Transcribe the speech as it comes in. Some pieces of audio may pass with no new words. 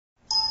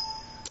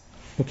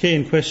Okay,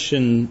 in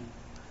question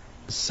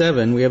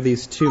 7, we have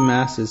these two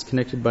masses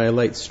connected by a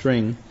light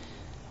string.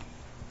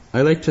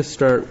 I like to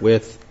start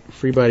with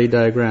free body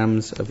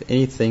diagrams of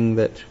anything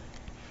that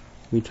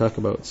we talk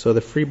about. So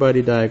the free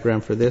body diagram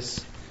for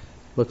this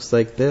looks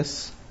like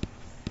this.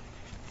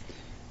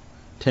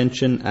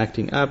 Tension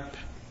acting up,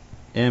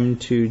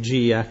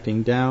 M2G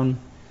acting down.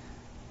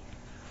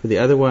 For the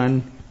other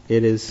one,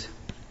 it is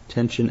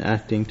tension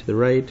acting to the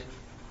right,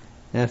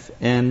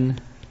 Fn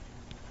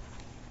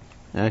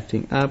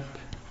acting up,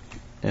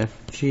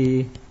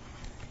 Fg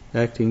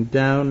acting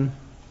down.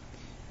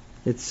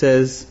 It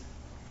says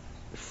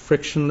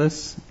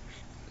frictionless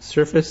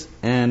surface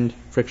and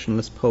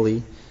frictionless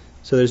pulley,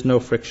 so there's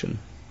no friction.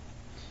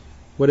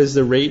 What is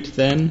the rate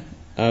then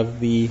of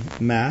the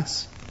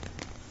mass?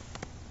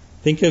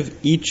 Think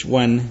of each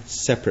one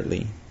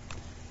separately.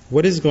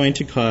 What is going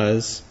to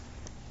cause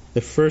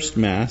the first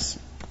mass,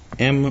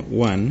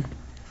 M1,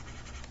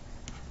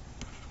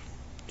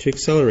 to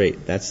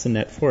accelerate? That's the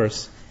net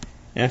force.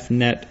 F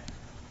net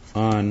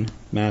on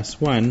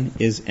mass 1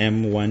 is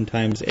M1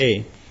 times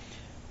A.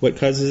 What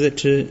causes it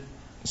to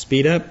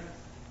speed up?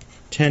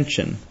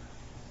 Tension.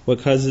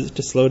 What causes it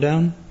to slow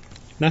down?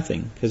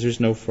 Nothing, because there's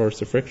no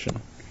force of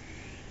friction.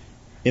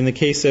 In the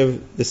case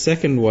of the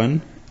second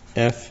one,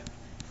 F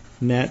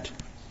net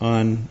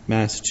on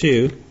mass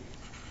 2,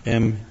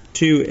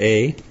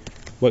 M2A,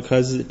 what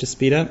causes it to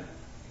speed up?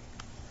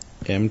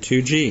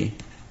 M2G.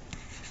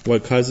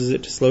 What causes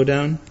it to slow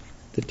down?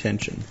 The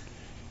tension.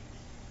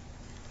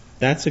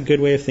 That's a good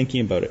way of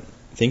thinking about it.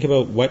 Think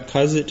about what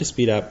causes it to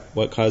speed up,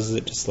 what causes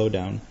it to slow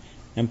down,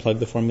 and plug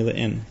the formula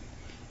in.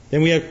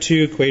 Then we have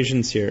two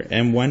equations here.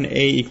 M1A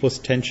equals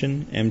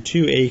tension,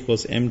 M2A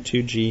equals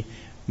M2G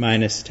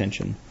minus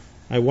tension.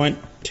 I want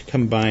to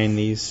combine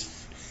these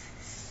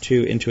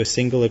two into a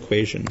single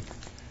equation,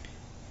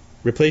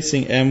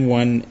 replacing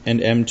M1 and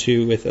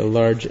M2 with a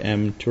large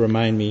M to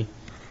remind me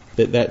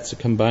that that's a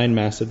combined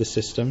mass of the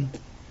system.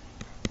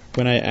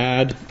 When I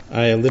add,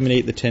 I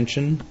eliminate the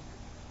tension.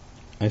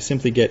 I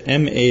simply get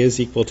MA is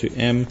equal to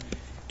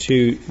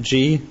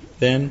M2G.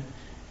 Then,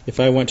 if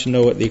I want to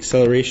know what the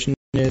acceleration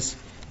is,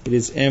 it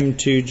is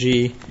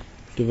M2G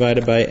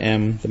divided by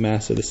M, the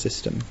mass of the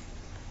system.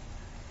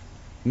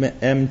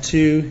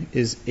 M2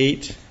 is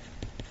 8,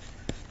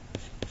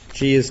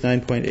 G is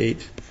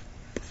 9.8.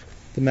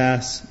 The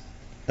mass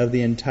of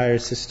the entire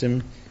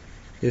system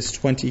is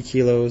 20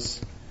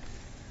 kilos.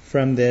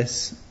 From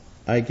this,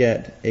 I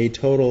get a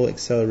total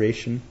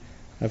acceleration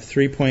of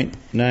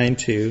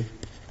 3.92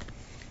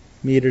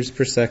 meters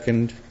per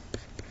second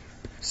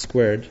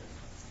squared.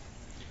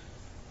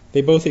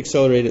 They both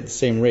accelerate at the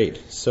same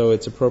rate, so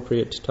it's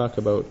appropriate to talk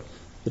about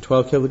the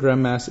 12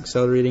 kilogram mass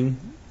accelerating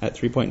at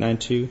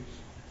 3.92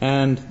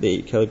 and the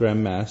 8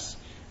 kilogram mass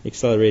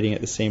accelerating at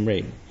the same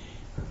rate.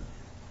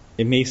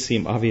 It may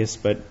seem obvious,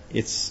 but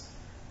it's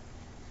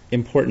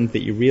important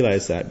that you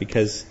realize that,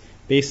 because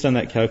based on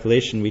that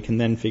calculation, we can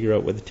then figure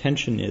out what the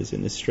tension is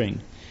in the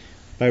string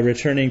by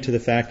returning to the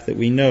fact that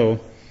we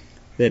know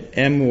that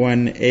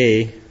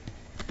M1A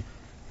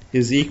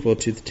is equal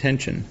to the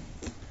tension.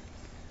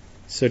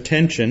 So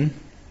tension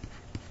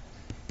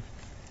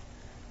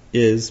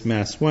is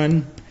mass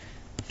 1,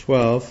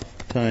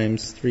 12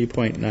 times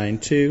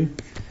 3.92.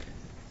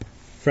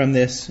 From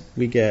this,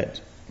 we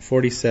get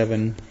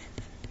 47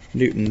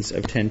 newtons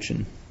of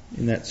tension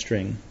in that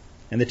string.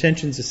 And the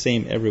tension's the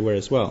same everywhere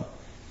as well.